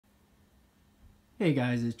Hey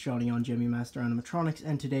guys, it's Johnny on GMA Master Animatronics,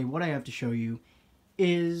 and today what I have to show you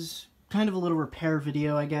is kind of a little repair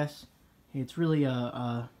video, I guess. It's really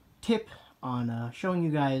a tip on showing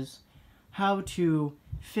you guys how to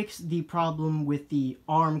fix the problem with the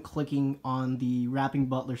arm clicking on the Rapping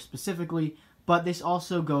Butler specifically, but this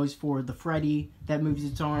also goes for the Freddy that moves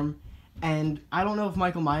its arm, and I don't know if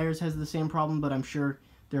Michael Myers has the same problem, but I'm sure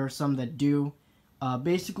there are some that do.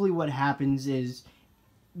 Basically what happens is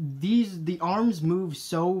the arms move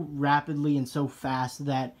so rapidly and so fast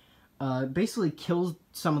that basically kills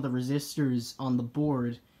some of the resistors on the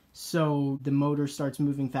board, so the motor starts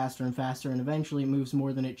moving faster and faster, and eventually it moves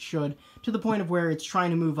more than it should, to the point of where it's trying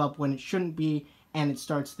to move up when it shouldn't be, and it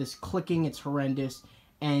starts this clicking. It's horrendous,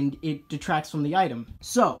 and it detracts from the item.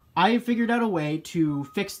 So I have figured out a way to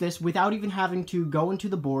fix this without even having to go into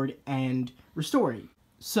the board and restore it.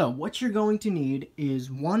 So what you're going to need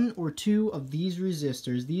is one or two of these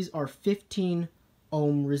resistors. These are 15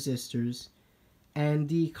 ohm resistors, and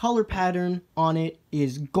the color pattern on it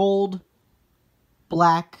is gold,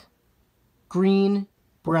 black, green,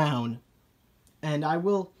 brown. And I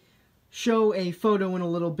will show a photo in a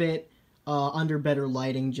little bit under better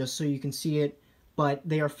lighting just so you can see it, but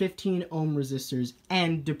they are 15 ohm resistors,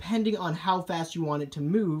 and depending on how fast you want it to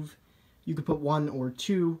move, you could put one or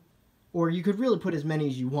two, or you could really put as many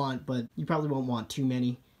as you want, but you probably won't want too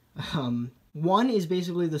many. One is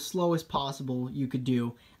basically the slowest possible you could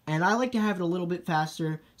do, and I like to have it a little bit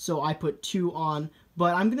faster, so I put two on,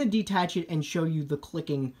 but I'm going to detach it and show you the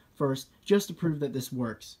clicking first, just to prove that this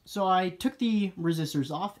works. So I took the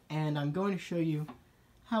resistors off, and I'm going to show you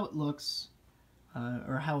how it looks,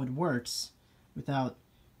 or how it works, without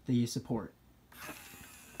the support.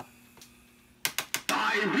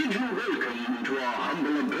 I bid you welcome to our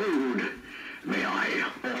humble abode. May I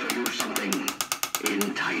offer you something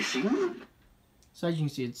enticing? So as you can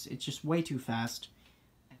see, it's just way too fast.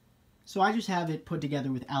 So I just have it put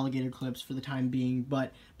together with alligator clips for the time being,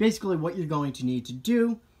 but basically what you're going to need to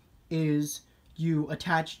do is you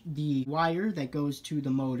attach the wire that goes to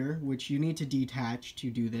the motor, which you need to detach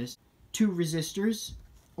to do this, two resistors,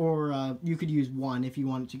 or you could use one if you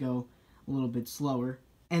want it to go a little bit slower,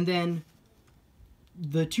 and then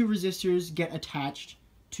the two resistors get attached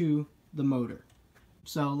to the motor.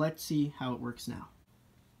 So let's see how it works now.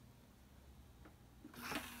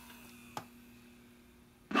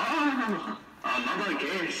 Ah, another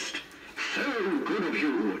guest. So good of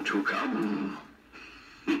you to come.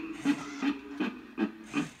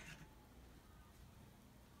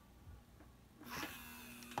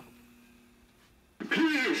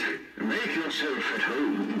 Please make yourself at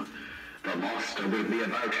home. The master will be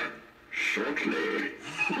about shortly.